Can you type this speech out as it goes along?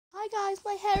Hi guys,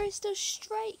 my hair is still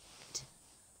straight.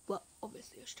 Well,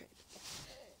 obviously it's straight.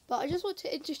 But I just want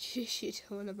to introduce you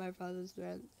to one of my brother's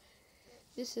friends.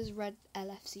 This is Red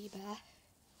LFC Bear.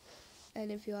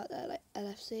 And if you're out there like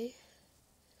LFC,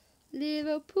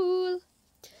 Liverpool.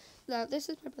 Now this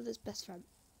is my brother's best friend.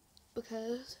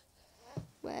 Because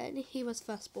when he was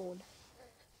first born,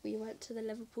 we went to the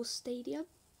Liverpool stadium.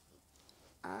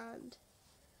 And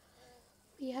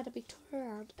we had a big tour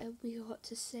around and we got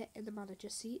to sit in the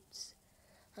manager's seats.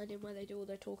 And in where they do all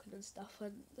their talking and stuff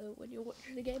when you're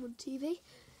watching a game on TV.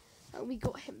 And we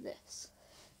got him this.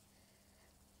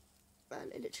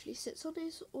 And it literally sits on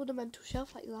his ornamental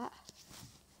shelf like that.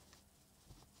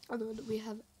 And then we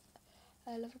have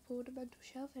a Liverpool ornamental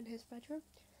shelf in his bedroom.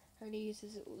 And he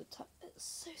uses it all the time. It's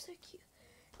so cute.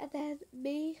 And then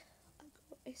me, I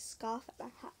got a scarf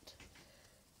and a hat.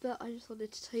 But I just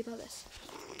wanted to tell you about this.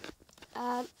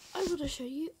 And I want to show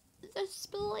you the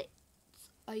splits.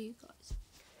 Are you guys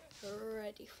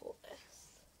ready for this?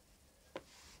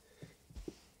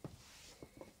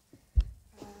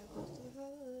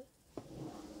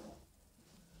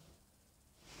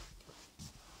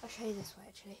 I'll show you this way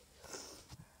actually.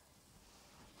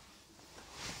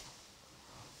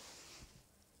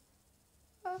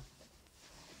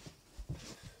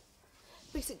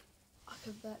 Basically, I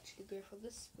can virtually go from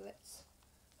the splits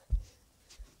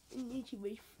into my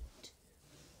foot.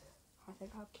 I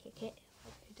think I'll kick it.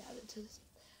 I'll go down into this.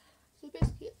 So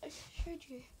basically, I showed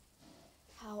you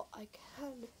how I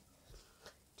can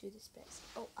do the splits.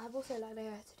 Oh, I've also learned how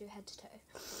to do head to toe,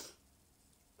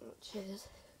 which is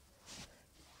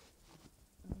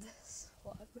this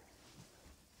one.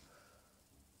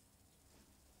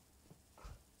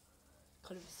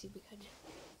 Kind of a super kind.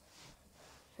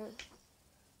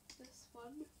 This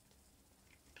one.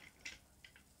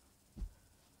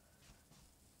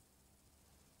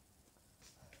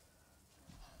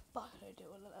 But I can do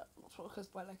all of that, because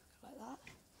my legs go like that.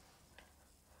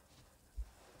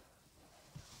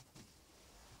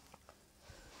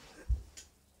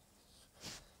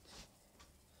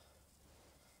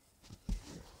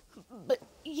 But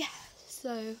yeah,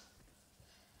 so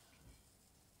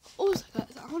also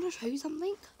guys, I want to show you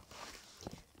something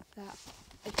that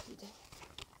I can do.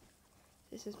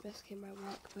 This is basically my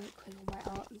workbook with all my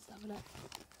art and stuff in it.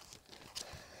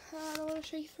 And I want to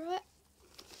show you through it.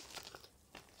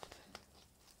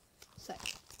 So,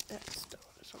 let's start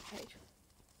on the front page.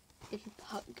 In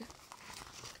Pug.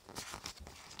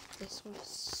 This one is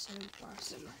so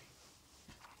embarrassing.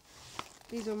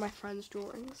 These are my friend's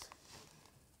drawings.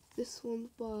 This one's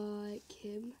by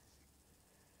Kim.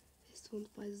 This one's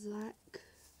by Zach.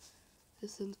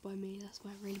 This one's by me. That's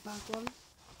my really bad one.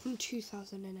 From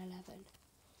 2011.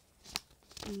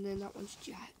 And then that one's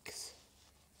Jack's.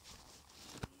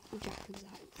 Jack and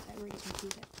Zach. That really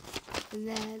confusing. And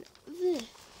then this.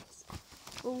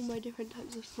 All my different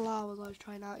types of flowers I was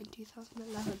trying out in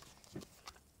 2011.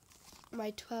 My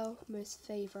 12 most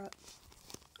favourite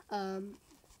films.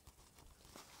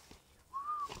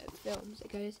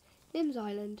 It goes Nim's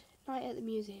Island, Night at the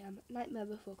Museum, Nightmare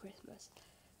Before Christmas,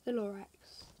 The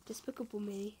Lorax, Despicable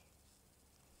Me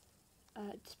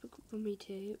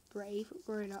 2, Brave,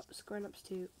 Grown Ups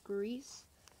 2, Grease,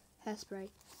 Hairspray,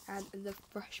 and The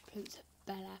Fresh Prince of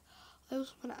Bel-Air. I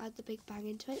also want to add The Big Bang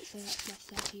into it, so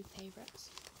that's my 13 favourites.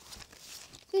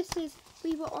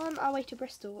 We were on our way to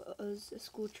Bristol. It was a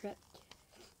school trip,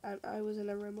 and I was in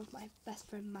a room with my best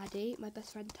friend Maddie, my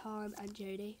best friend Tom, and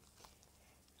Jodie.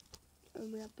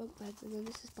 And we have bunk beds, and then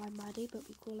this is by Maddie, but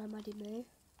we call her Maddie Moo.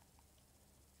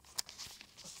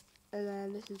 And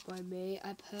then this is by me.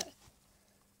 I put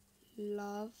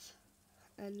love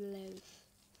and live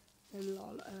and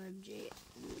lol, OMG,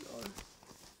 lol.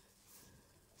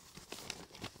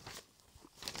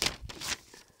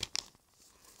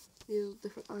 These are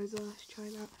different eyes I was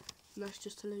trying out, and that's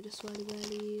just a load of swirly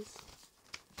whirlies.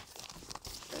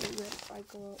 And then I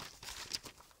got,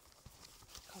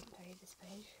 can't tell you this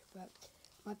page, but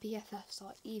my BFFs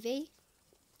are Evie,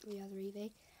 the other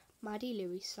Evie, Maddie,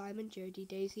 Louie, Simon, Jodie,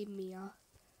 Daisy, Mia,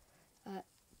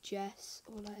 Jess,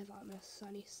 All I Have Atmos,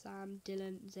 Sunny, Sam,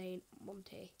 Dylan, Zane,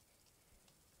 Monty.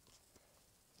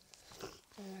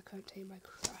 And I can't tell you my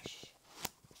crush.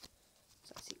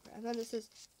 It's a secret. And then it says,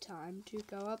 time to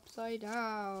go upside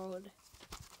down.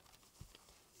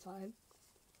 5,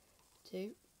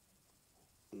 2,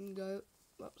 and go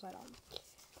upside down.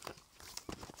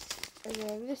 And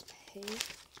then this page,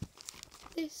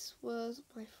 this was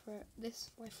my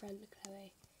friend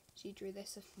Chloe. She drew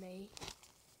this of me.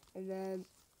 And then,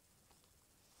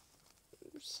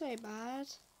 so bad.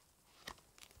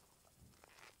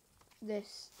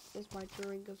 This is my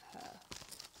drawing of her.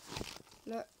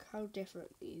 Look how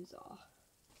different these are.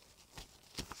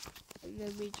 And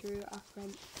then we drew our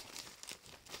friend.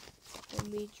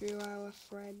 Then we drew our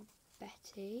friend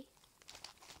Betty.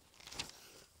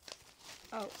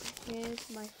 Oh, here's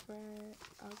my friend.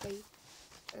 Okay.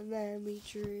 And then we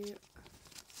drew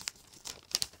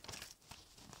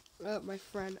my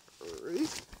friend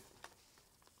Ruth.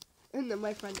 And then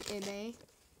my friend Ine.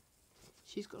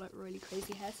 She's got like really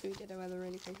crazy hair, so we did her with a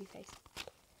really crazy face.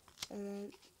 And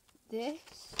then this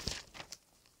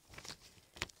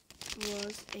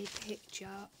was a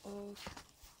picture of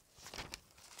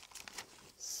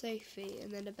Sophie,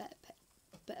 and then a better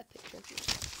picture of me.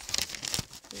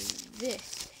 And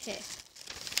this here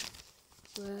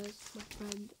was my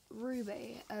friend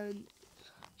Ruby, and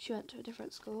she went to a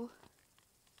different school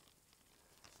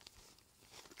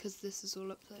because this is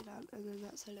all upside down, and then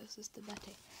that's her little sister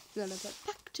Betty. And then I put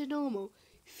back to normal.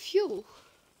 Phew!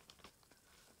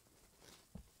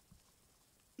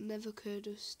 Never could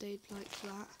have stayed like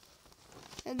that.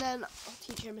 And then our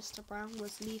teacher, Mr. Brown,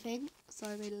 was leaving, so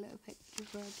I made a little picture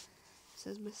for him. It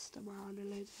says Mr. Brown and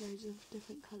loads of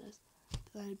different colours.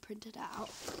 Then I printed it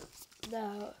out.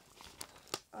 Now,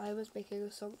 I was making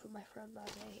a song for my friend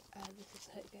Maddie, and this is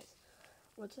how it goes.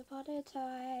 Once upon a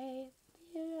time,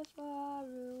 in a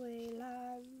faraway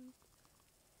land,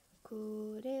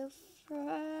 called Ilfracombe,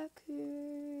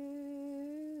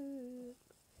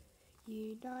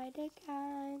 unite a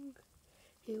gang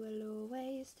who will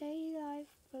always stay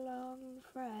lifelong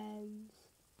friends.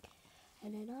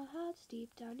 And in our hearts,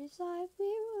 deep down inside,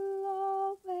 we will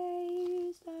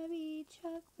always love each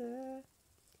other.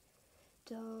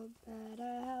 Don't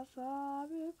matter how far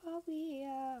apart we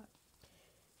are,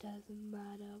 doesn't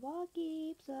matter what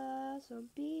keeps us from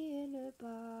being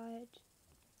apart.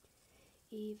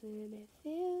 Even if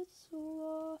it's a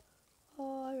war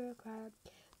or a crime,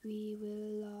 we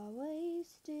will always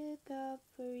stick up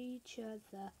for each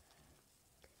other.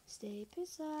 Stay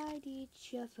beside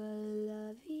each other,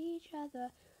 love each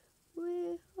other.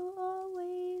 We're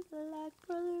always like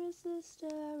brother and sister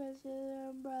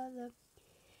and brother.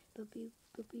 But we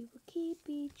will keep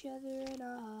each other in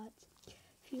our hearts.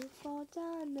 If you fall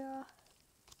down,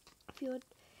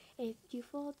 if you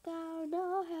fall down,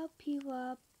 I'll help you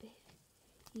up. If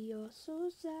you're so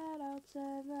sad, I'll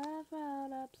turn my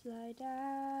frown upside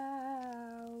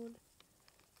down.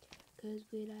 'Cause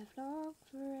we're lifelong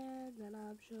friends, and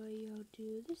I'm sure you'll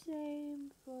do the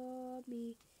same for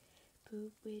me.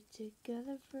 But we're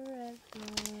together forever.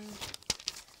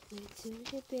 We're 2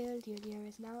 billion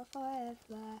years now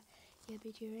forever. Yeah,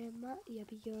 but you're in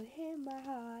my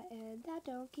heart, and that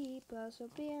don't keep us from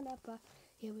being apart.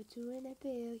 Yeah, we're 2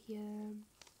 billion.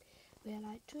 We're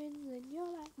like twins, and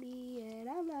you're like me, and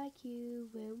I'm like you.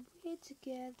 When we're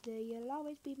together, you'll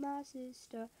always be my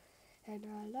sister. And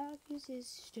I love you,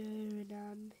 sister, and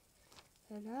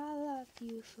I love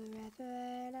you forever,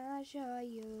 and I'm sure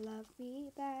you'll love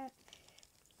me back,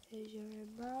 'cause you're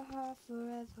in my heart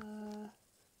forever.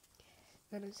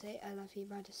 Then I say, I love you,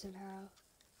 Madison Howe.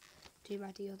 To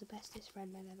Maddie, you're the bestest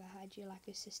friend I've ever had. You're like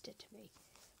a sister to me.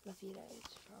 Love you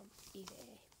loads, from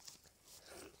Evie.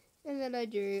 And then I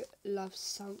drew Love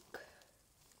Sunk.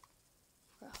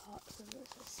 Got hearts and it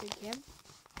says sinking.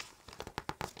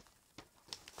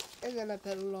 And then I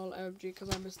put a lol emoji because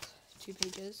I missed 2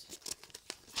 pages.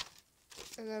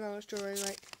 And then I was drawing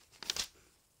like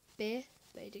beer,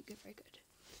 but it didn't go very good.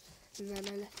 And then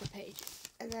I left the page.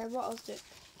 And then what I was doing,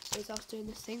 is I was doing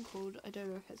this thing called, I don't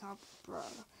know if it's algebra.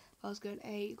 I was going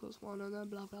A equals 1 and then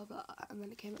blah blah blah, and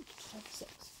then it came up to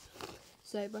 26.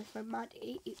 So my friend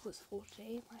Maddie equals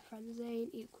 40, my friend Zane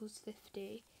equals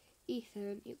 50,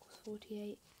 Ethan equals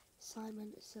 48,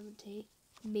 Simon 70,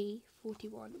 me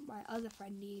 41, my other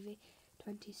friend Evie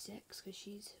 26 because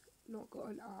she's not got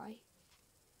an I,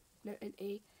 no an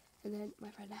E, and then my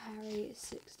friend Harry is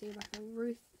 60, my friend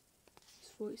Ruth is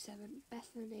 47,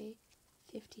 Bethany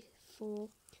 54,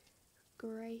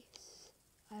 Grace,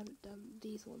 I haven't done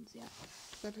these ones yet,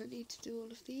 then I need to do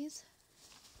all of these.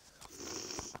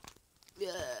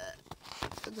 Yeah.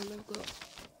 And then I've got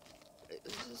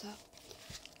this is how.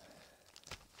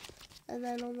 And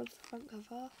then on the front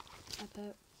cover I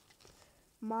put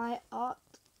my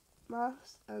art,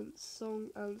 maths and song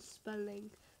and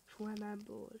spelling for when I'm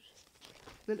bored.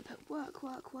 Then I put work.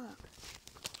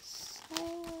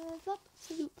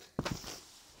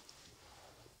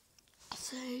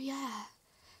 So yeah.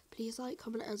 Please like,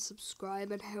 comment and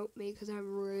subscribe and help me because I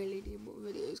really need more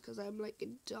videos because I'm like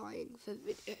dying for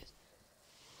videos.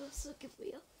 So give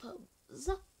me a thumbs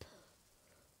up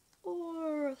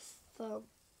or a thumbs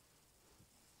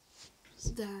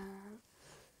down.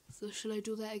 So shall I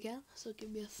do that again? So give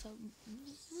me a thumbs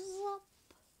up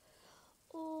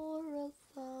or a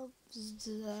thumbs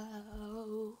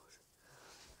down,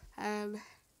 and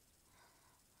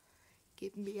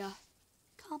give me a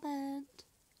comment,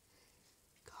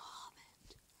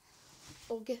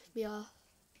 or give me a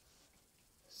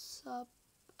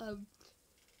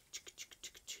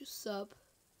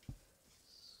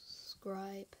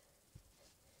subscribe.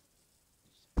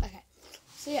 Okay,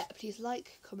 so yeah, please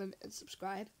like, comment and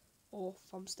subscribe, or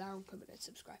thumbs down, comment and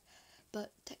subscribe,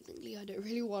 but technically I don't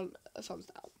really want a thumbs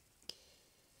down.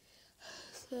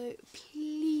 So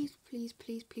please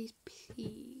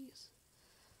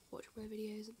watch my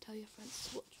videos and tell your friends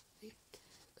to watch me,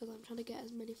 because I'm trying to get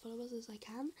as many followers as I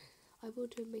can. I will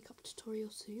do a makeup tutorial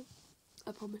soon,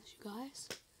 I promise you guys.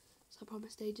 So I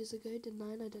promised ages ago, didn't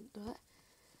I? And I didn't do it.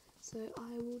 So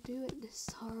I will do it this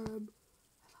time.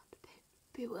 I found a pin.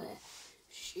 Beware,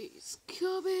 she's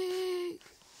coming.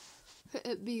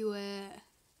 Beware,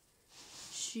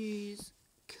 she's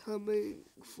coming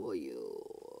for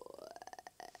you.